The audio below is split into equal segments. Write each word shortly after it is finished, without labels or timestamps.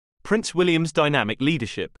Prince William's dynamic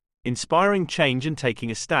leadership, inspiring change and taking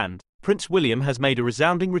a stand. Prince William has made a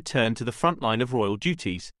resounding return to the frontline of royal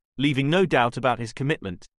duties, leaving no doubt about his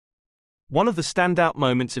commitment. One of the standout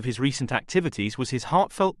moments of his recent activities was his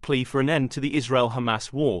heartfelt plea for an end to the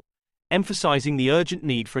Israel-Hamas war, emphasizing the urgent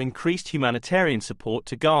need for increased humanitarian support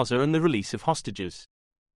to Gaza and the release of hostages.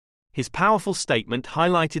 His powerful statement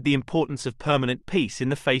highlighted the importance of permanent peace in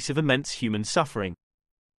the face of immense human suffering.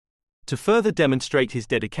 To further demonstrate his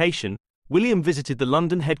dedication, William visited the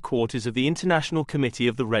London headquarters of the International Committee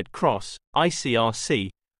of the Red Cross, ICRC,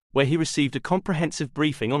 where he received a comprehensive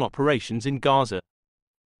briefing on operations in Gaza.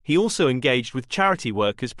 He also engaged with charity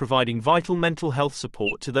workers providing vital mental health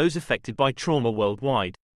support to those affected by trauma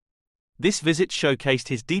worldwide. This visit showcased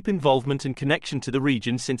his deep involvement and connection to the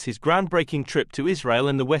region since his groundbreaking trip to Israel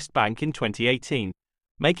and the West Bank in 2018,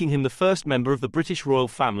 making him the first member of the British royal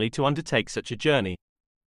family to undertake such a journey.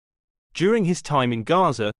 During his time in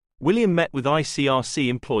Gaza, William met with ICRC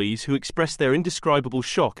employees who expressed their indescribable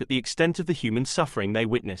shock at the extent of the human suffering they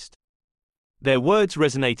witnessed. Their words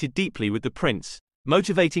resonated deeply with the prince,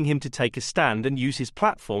 motivating him to take a stand and use his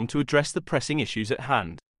platform to address the pressing issues at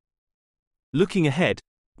hand. Looking ahead,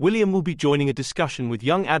 William will be joining a discussion with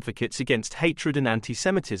young advocates against hatred and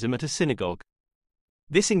anti-Semitism at a synagogue.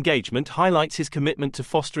 This engagement highlights his commitment to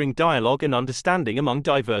fostering dialogue and understanding among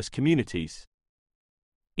diverse communities.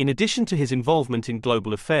 In addition to his involvement in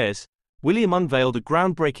global affairs, William unveiled a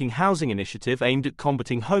groundbreaking housing initiative aimed at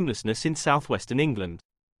combating homelessness in southwestern England.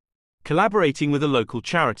 Collaborating with a local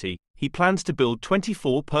charity, he plans to build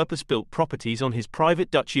 24 purpose-built properties on his private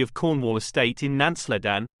Duchy of Cornwall estate in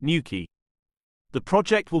Nansledan, Newquay. The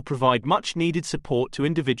project will provide much-needed support to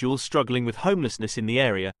individuals struggling with homelessness in the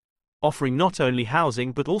area, offering not only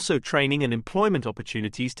housing but also training and employment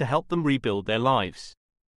opportunities to help them rebuild their lives.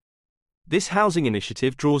 This housing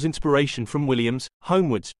initiative draws inspiration from William's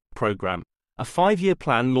Homewards program, a 5-year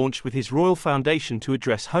plan launched with his Royal Foundation to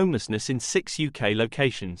address homelessness in 6 UK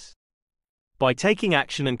locations. By taking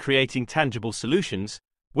action and creating tangible solutions,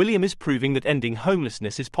 William is proving that ending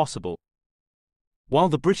homelessness is possible. While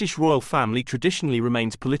the British royal family traditionally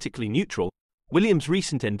remains politically neutral, William's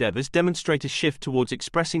recent endeavours demonstrate a shift towards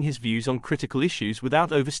expressing his views on critical issues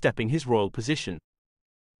without overstepping his royal position.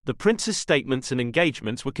 The prince's statements and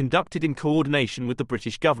engagements were conducted in coordination with the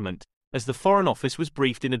British government, as the Foreign Office was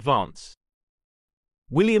briefed in advance.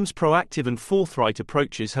 William's proactive and forthright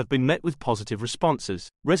approaches have been met with positive responses,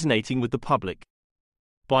 resonating with the public.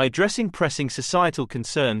 By addressing pressing societal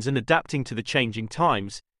concerns and adapting to the changing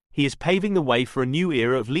times, he is paving the way for a new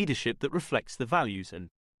era of leadership that reflects the values and